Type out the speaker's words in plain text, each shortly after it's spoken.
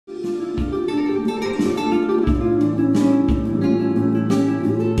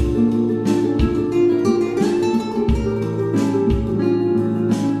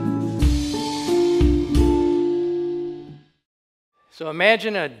So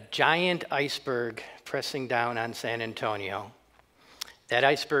imagine a giant iceberg pressing down on San Antonio. That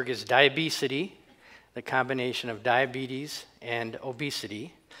iceberg is diabesity, the combination of diabetes and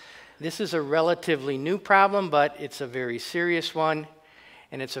obesity. This is a relatively new problem, but it's a very serious one,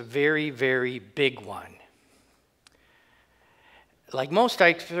 and it's a very, very big one. Like most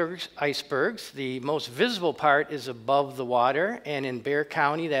icebergs, the most visible part is above the water, and in Bexar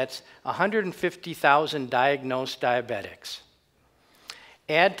County, that's 150,000 diagnosed diabetics.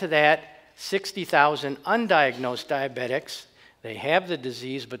 Add to that 60,000 undiagnosed diabetics. They have the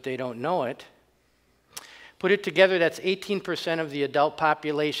disease, but they don't know it. Put it together, that's 18% of the adult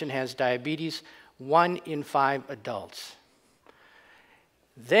population has diabetes, 1 in 5 adults.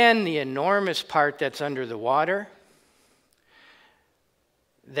 Then the enormous part that's under the water,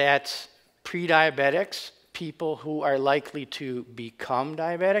 that's pre-diabetics, people who are likely to become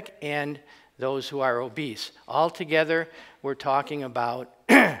diabetic, and those who are obese. Altogether, we're talking about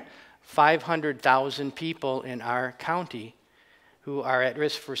 500,000 people in our county who are at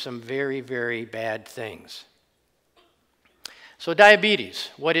risk for some very, very bad things. So diabetes,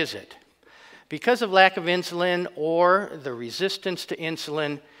 what is it? Because of lack of insulin or the resistance to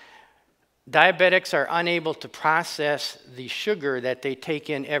insulin, diabetics are unable to process the sugar that they take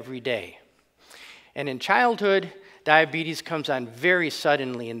in every day. And in childhood, diabetes comes on very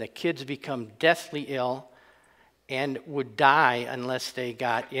suddenly, and the kids become deathly ill and would die unless they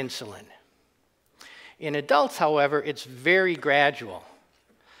got insulin. In adults, however, it's very gradual,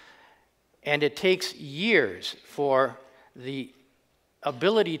 and it takes years for the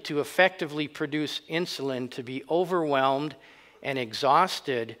ability to effectively produce insulin to be overwhelmed and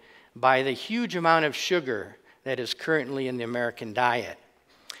exhausted by the huge amount of sugar that is currently in the American diet.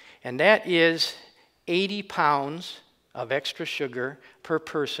 And that is 80 pounds of extra sugar per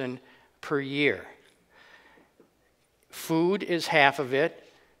person per year. Food is half of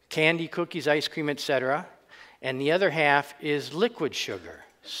it, candy, cookies, ice cream, etc. And the other half is liquid sugar,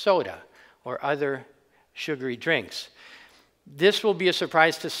 soda, or other sugary drinks. This will be a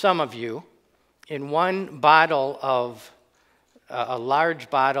surprise to some of you. In one bottle of, a large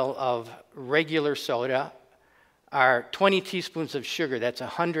bottle of regular soda are 20 teaspoons of sugar. That's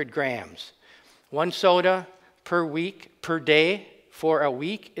 100 grams. One soda per week, per day, for a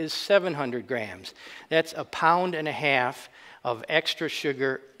week is 700 grams. That's 1.5 pounds of extra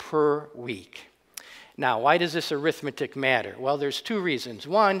sugar per week. Now, why does this arithmetic matter? Well, there's 2 reasons.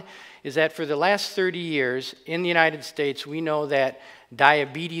 One is that for the last 30 years in the United States, we know that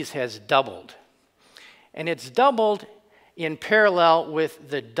diabetes has doubled. And it's doubled in parallel with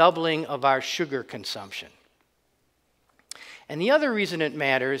the doubling of our sugar consumption. And the other reason it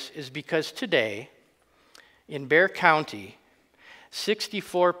matters is because today, in Bexar County,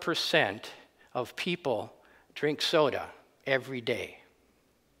 64% of people drink soda every day.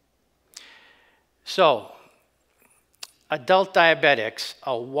 So, adult diabetics,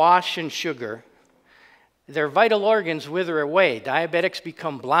 awash in sugar, their vital organs wither away. Diabetics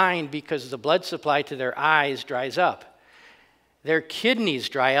become blind because the blood supply to their eyes dries up. Their kidneys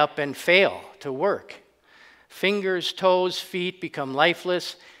dry up and fail to work. Fingers, toes, feet become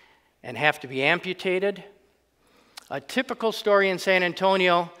lifeless and have to be amputated. A typical story in San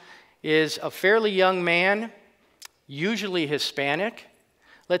Antonio is a fairly young man, usually Hispanic.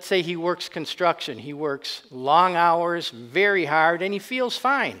 Let's say he works construction. He works long hours, very hard, and he feels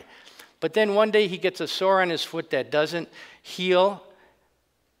fine. But then one day he gets a sore on his foot that doesn't heal,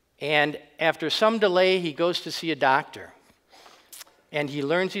 and after some delay, he goes to see a doctor. And he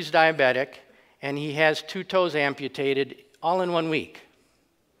learns he's diabetic, and he has 2 toes amputated all in 1 week.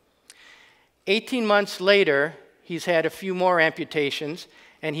 18 months later, he's had a few more amputations,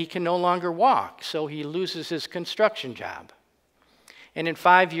 and he can no longer walk, so he loses his construction job. And in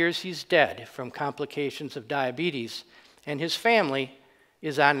 5 years, he's dead from complications of diabetes, and his family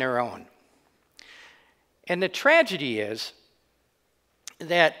is on their own. And the tragedy is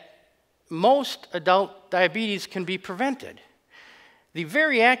that most adult diabetes can be prevented. The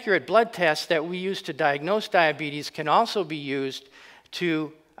very accurate blood tests that we use to diagnose diabetes can also be used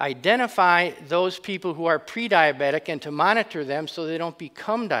to identify those people who are pre-diabetic and to monitor them so they don't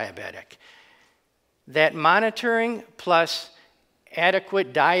become diabetic. That monitoring plus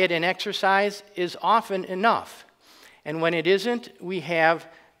adequate diet and exercise is often enough. And when it isn't, we have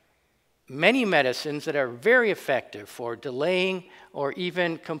many medicines that are very effective for delaying or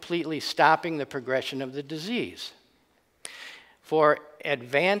even completely stopping the progression of the disease. For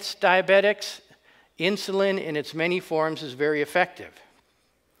advanced diabetics, insulin in its many forms is very effective.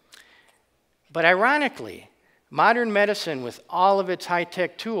 But ironically, modern medicine with all of its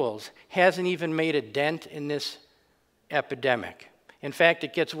high-tech tools hasn't even made a dent in this epidemic. In fact,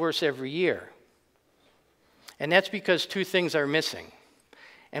 it gets worse every year. And that's because two things are missing.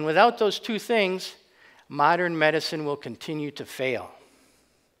 And without those two things, modern medicine will continue to fail.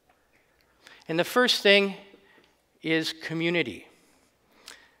 And the first thing is community.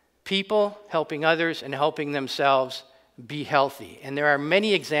 People helping others and helping themselves be healthy. And there are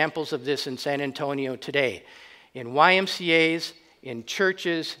many examples of this in San Antonio today. In YMCAs, in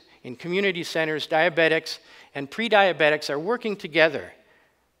churches, in community centers, diabetics and pre-diabetics are working together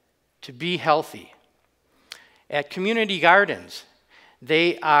to be healthy. At community gardens,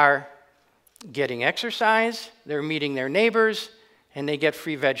 they are getting exercise, they're meeting their neighbors, and they get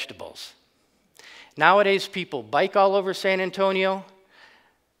free vegetables. Nowadays, people bike all over San Antonio.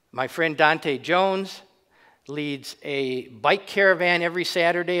 My friend Dante Jones leads a bike caravan every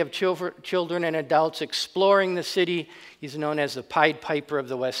Saturday of children and adults exploring the city. He's known as the Pied Piper of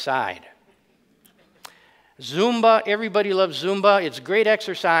the West Side. Zumba, everybody loves Zumba. It's great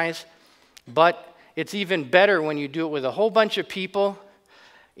exercise, but it's even better when you do it with a whole bunch of people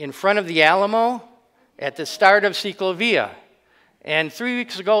in front of the Alamo at the start of Ciclovia. And 3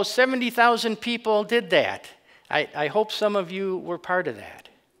 weeks ago, 70,000 people did that. I hope some of you were part of that.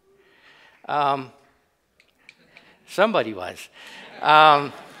 Somebody was.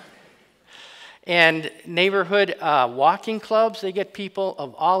 And neighborhood walking clubs, they get people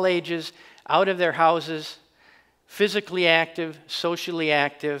of all ages out of their houses, physically active, socially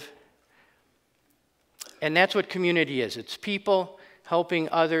active. And that's what community is. It's people helping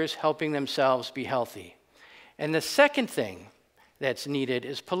others, helping themselves be healthy. And the second thing that's needed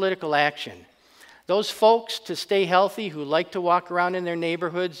is political action. Those folks to stay healthy who like to walk around in their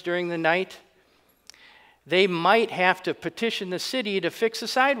neighborhoods during the night, they might have to petition the city to fix the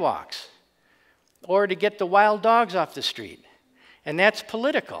sidewalks or to get the wild dogs off the street. And that's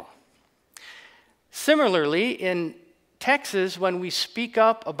political. Similarly, in Texas, when we speak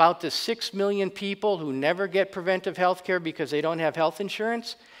up about the 6 million people who never get preventive health care because they don't have health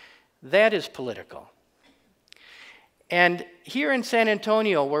insurance, that is political. And here in San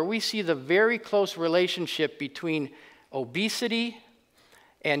Antonio, where we see the very close relationship between obesity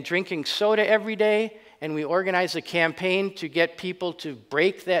and drinking soda every day, and we organize a campaign to get people to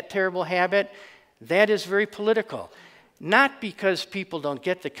break that terrible habit, that is very political. Not because people don't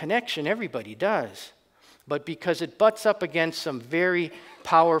get the connection, everybody does, but because it butts up against some very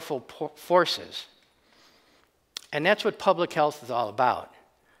powerful forces. And that's what public health is all about.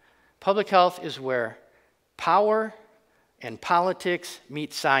 Public health is where power and politics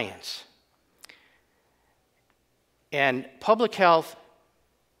meet science. And public health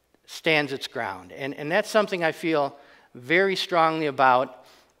stands its ground. And that's something I feel very strongly about,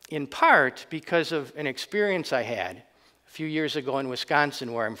 in part because of an experience I had a few years ago in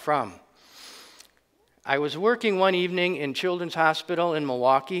Wisconsin, where I'm from. I was working one evening in Children's Hospital in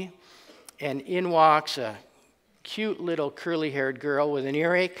Milwaukee, and in walks a cute little curly-haired girl with an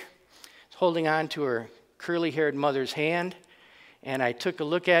earache, holding on to her curly-haired mother's hand, and I took a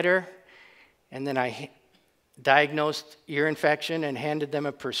look at her, and then I diagnosed ear infection and handed them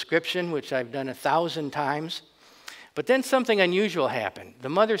a prescription, which I've done 1,000 times. But then something unusual happened. The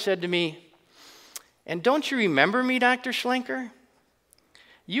mother said to me, "And don't you remember me, Dr. Schlenker?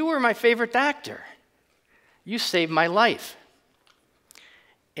 You were my favorite doctor. You saved my life."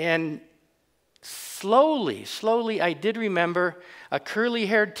 And slowly, I did remember a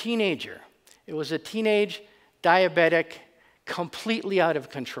curly-haired teenager. It was a teenage diabetic, completely out of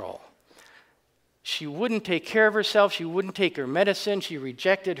control. She wouldn't take care of herself. She wouldn't take her medicine. She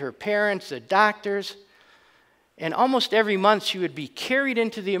rejected her parents, the doctors. And almost every month, she would be carried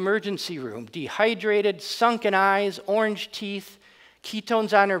into the emergency room, dehydrated, sunken eyes, orange teeth,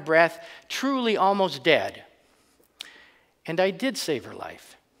 ketones on her breath, truly almost dead. And I did save her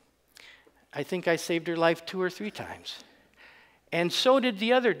life. I think I saved her life 2 or 3 times. And so did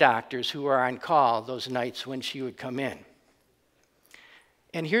the other doctors who were on call those nights when she would come in.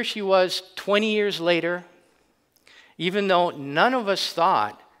 And here she was 20 years later, even though none of us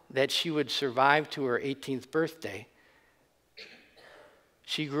thought that she would survive to her 18th birthday.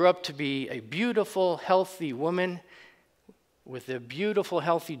 She grew up to be a beautiful, healthy woman with a beautiful,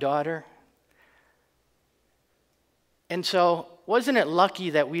 healthy daughter. And so, wasn't it lucky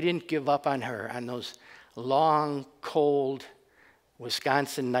that we didn't give up on her on those long, cold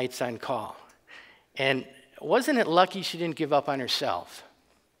Wisconsin nights on call? And wasn't it lucky she didn't give up on herself?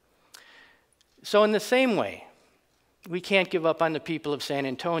 So in the same way, we can't give up on the people of San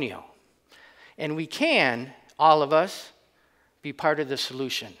Antonio. And we can, all of us, be part of the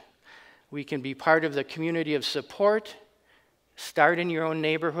solution. We can be part of the community of support, start in your own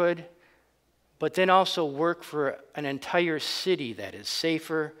neighborhood, but then also work for an entire city that is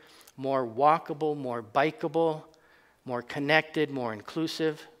safer, more walkable, more bikeable, more connected, more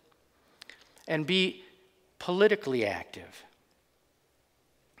inclusive, and be politically active.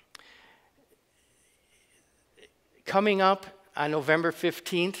 Coming up on November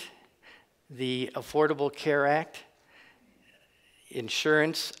 15th, the Affordable Care Act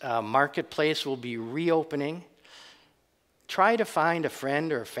insurance marketplace will be reopening. Try to find a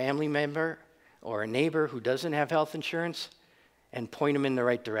friend or a family member or a neighbor who doesn't have health insurance and point them in the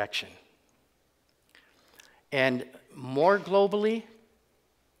right direction. And more globally,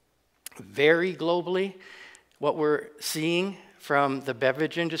 very globally, what we're seeing from the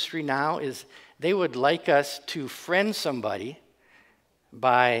beverage industry now is they would like us to friend somebody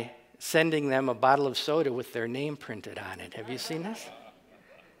by sending them a bottle of soda with their name printed on it. Have you seen this?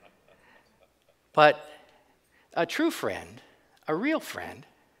 But a true friend, a real friend,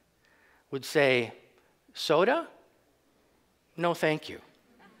 would say, soda? No, thank you.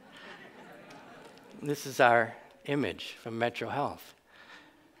 This is our image from Metro Health.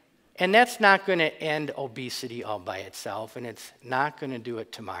 And that's not going to end obesity all by itself, and it's not going to do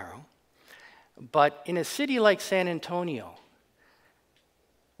it tomorrow. But in a city like San Antonio,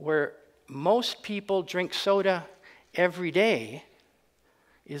 where most people drink soda every day,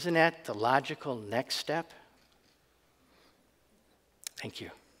 isn't that the logical next step? Thank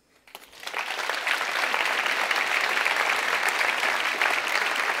you.